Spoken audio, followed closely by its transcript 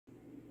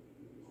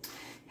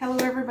Hello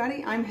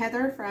everybody, I'm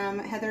Heather from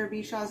Heather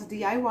Bishaw's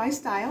DIY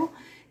Style,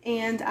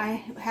 and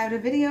I had a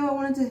video I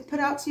wanted to put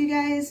out to you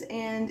guys,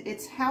 and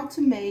it's how to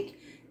make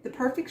the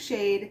perfect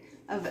shade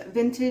of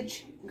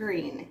vintage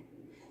green.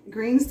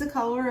 Green's the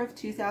color of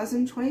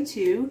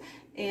 2022,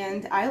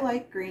 and I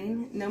like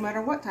green no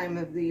matter what time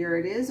of the year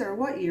it is or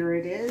what year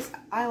it is.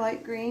 I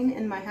like green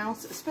in my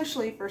house,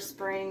 especially for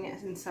spring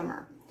and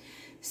summer.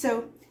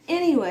 So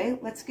anyway,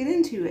 let's get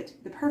into it.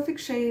 The perfect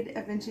shade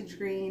of vintage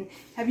green.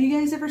 Have you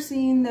guys ever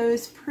seen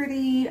those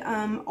pretty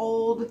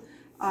old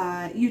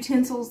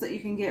utensils that you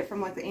can get from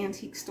like the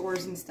antique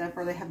stores and stuff,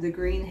 where they have the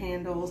green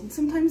handles and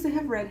sometimes they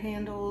have red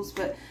handles,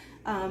 but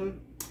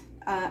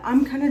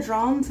I'm kind of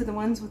drawn to the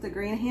ones with the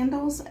green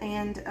handles,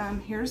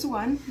 and here's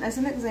one as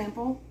an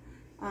example.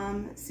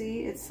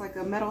 See, it's like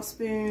a metal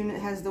spoon.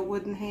 It has the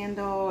wooden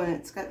handle and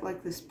it's got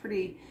like this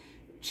pretty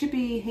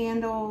chippy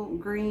handle,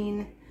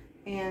 green.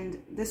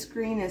 And this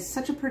green is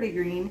such a pretty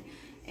green,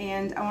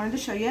 and I wanted to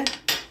show you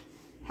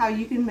how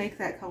you can make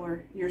that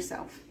color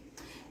yourself.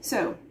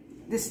 So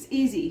this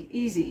is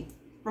easy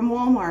from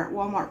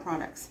Walmart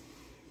products.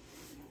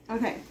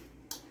 Okay,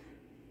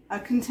 a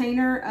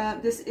container,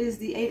 this is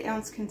the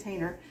 8-ounce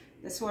container.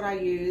 That's what I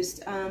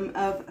used,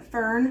 of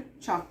Fern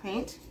chalk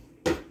paint,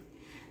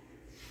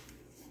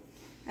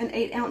 an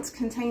 8-ounce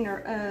container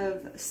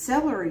of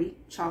celery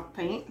chalk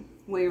paint,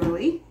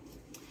 Waverly,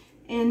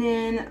 and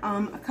then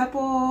a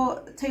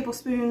couple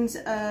tablespoons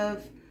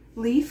of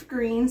leaf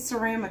green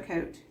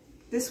Ceramicoat.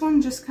 This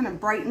one just kind of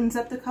brightens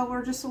up the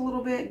color just a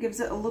little bit, gives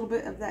it a little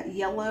bit of that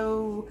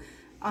yellow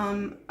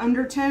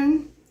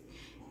undertone.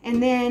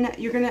 And then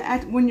you're gonna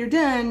add, when you're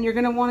done, you're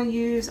gonna want to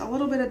use a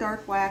little bit of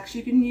dark wax.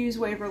 You can use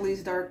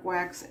Waverly's dark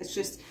wax. It's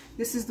just,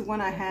 this is the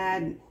one I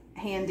had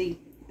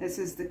handy. This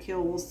is the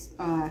Kills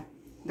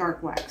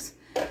dark wax.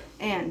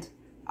 And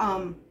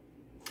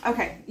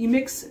okay, you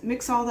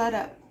mix all that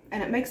up,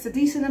 and it makes a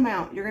decent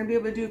amount. You're going to be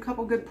able to do a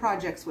couple good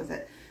projects with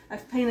it.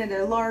 I've painted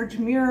a large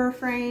mirror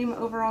frame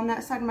over on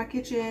that side of my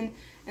kitchen,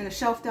 and a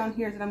shelf down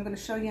here that I'm going to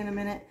show you in a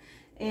minute.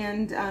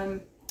 And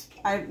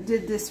I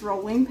did this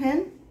rolling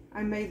pin.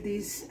 I made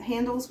these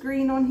handles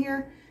green on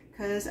here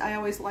because I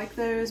always like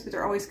those, but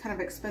they're always kind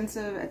of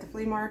expensive at the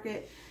flea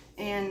market.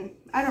 And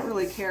I don't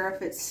really care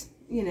if it's,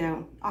 you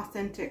know,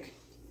 authentic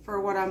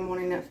for what I'm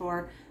wanting it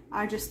for.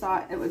 I just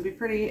thought it would be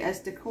pretty as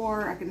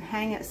decor. I can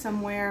hang it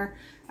somewhere.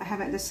 I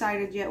haven't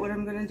decided yet what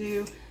I'm going to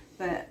do,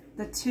 but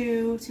the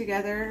two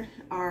together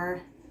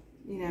are,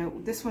 you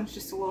know, this one's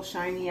just a little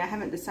shiny. I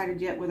haven't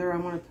decided yet whether I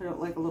want to put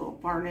like a little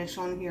varnish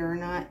on here or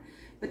not,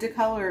 but the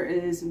color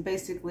is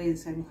basically the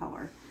same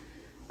color.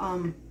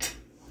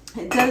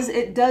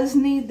 It does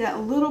need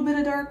that little bit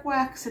of dark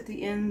wax at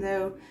the end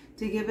though,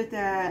 to give it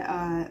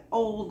that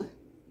old,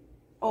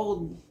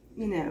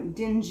 you know,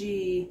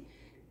 dingy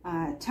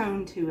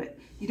tone to it.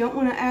 You don't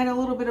want to add a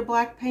little bit of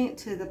black paint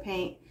to the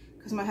paint,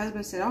 because my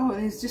husband said, oh,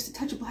 there's just a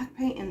touch of black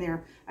paint in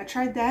there. I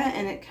tried that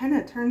and it kind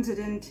of turns it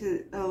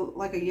into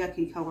like a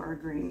yucky color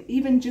of green,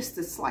 even just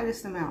the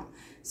slightest amount.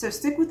 So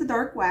stick with the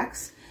dark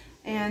wax.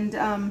 And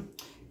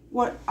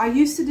what I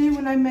used to do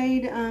when I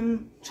made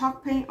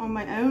chalk paint on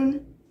my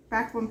own,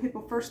 back when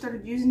people first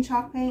started using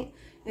chalk paint,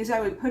 is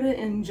I would put it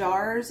in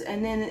jars,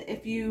 and then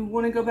if you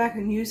want to go back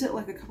and use it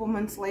like a couple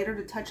months later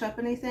to touch up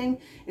anything,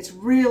 it's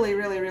really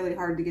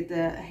hard to get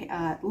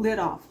the lid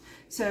off.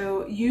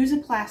 So use a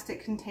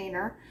plastic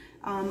container.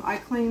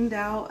 I cleaned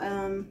out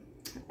an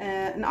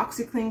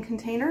OxiClean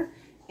container,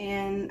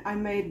 and I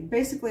made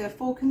basically a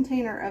full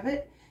container of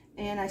it,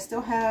 and I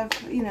still have,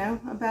 you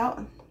know,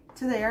 about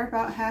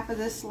half of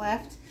this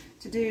left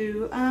to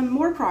do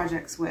more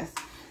projects with.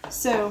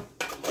 So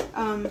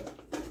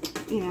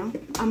you know,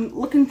 I'm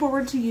looking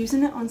forward to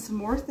using it on some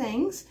more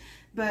things,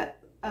 but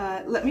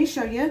let me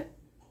show you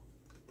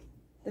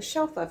the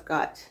shelf I've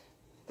got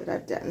that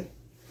I've done.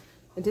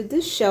 I did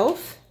this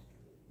shelf.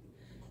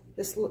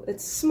 It's a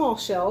small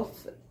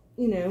shelf,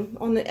 you know,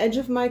 on the edge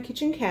of my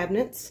kitchen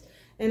cabinets,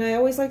 and I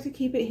always like to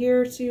keep it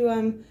here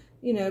to,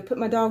 you know, put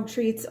my dog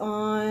treats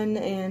on,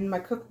 and my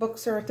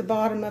cookbooks are at the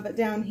bottom of it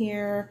down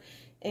here,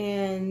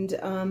 and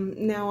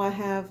now I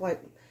have,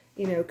 like,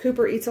 you know,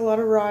 Cooper eats a lot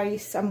of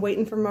rice. I'm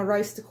waiting for my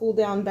rice to cool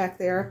down back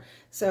there.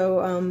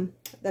 So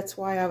that's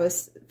why I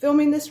was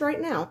filming this right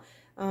now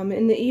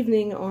in the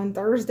evening on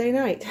Thursday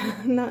night.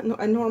 Not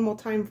a normal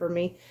time for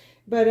me.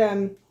 But,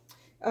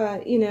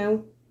 you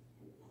know,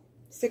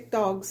 sick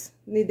dogs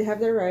need to have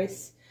their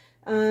rice.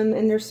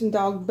 And there's some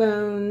dog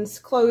bones,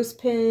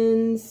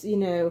 clothespins, you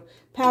know,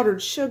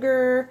 powdered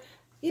sugar,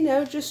 you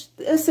know, just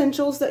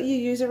essentials that you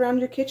use around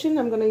your kitchen.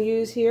 I'm going to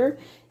use here.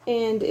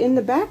 And in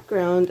the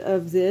background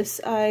of this,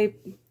 I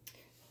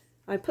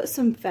put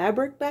some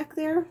fabric back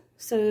there,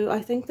 so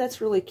I think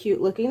that's really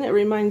cute looking. It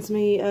reminds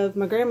me of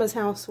my grandma's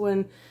house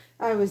when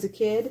I was a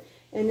kid.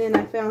 And then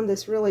I found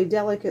this really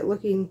delicate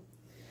looking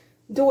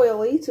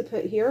doily to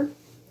put here.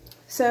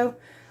 So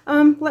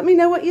let me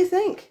know what you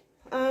think.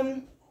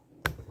 Do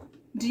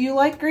you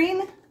like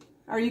green?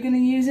 Are you going to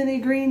use any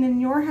green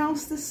in your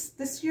house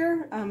this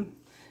year?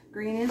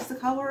 Green is the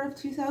color of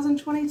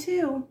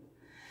 2022.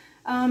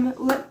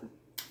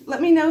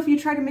 let me know if you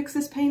try to mix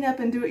this paint up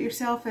and do it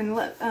yourself, and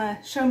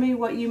show me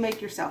what you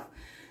make yourself.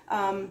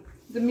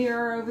 The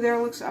mirror over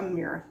there looks,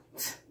 mirror.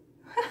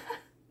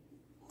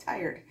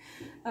 Tired.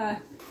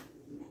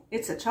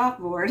 It's a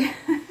chalkboard.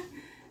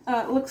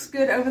 Looks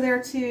good over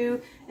there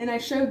too. And I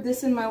showed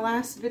this in my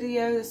last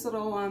video, this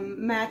little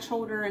match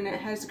holder, and it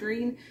has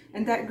green,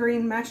 and that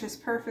green matches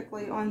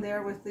perfectly on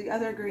there with the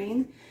other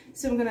green.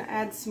 So I'm going to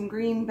add some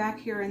green back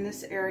here in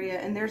this area,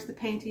 and there's the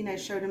painting I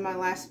showed in my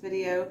last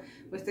video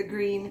with the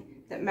green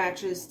that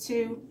matches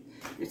too.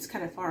 It's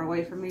kind of far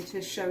away for me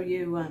to show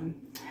you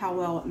how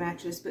well it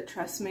matches, but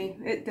trust me,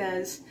 it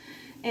does.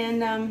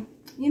 And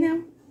you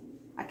know,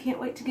 I can't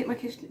wait to get my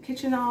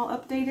kitchen all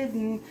updated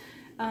and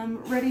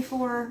ready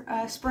for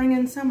spring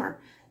and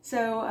summer.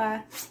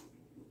 So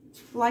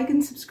like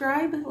and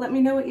subscribe. Let me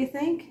know what you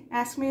think.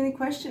 Ask me any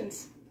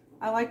questions.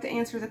 I like to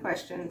answer the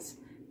questions.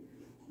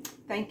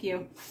 Thank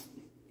you.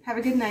 Have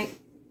a good night.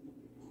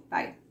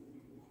 Bye.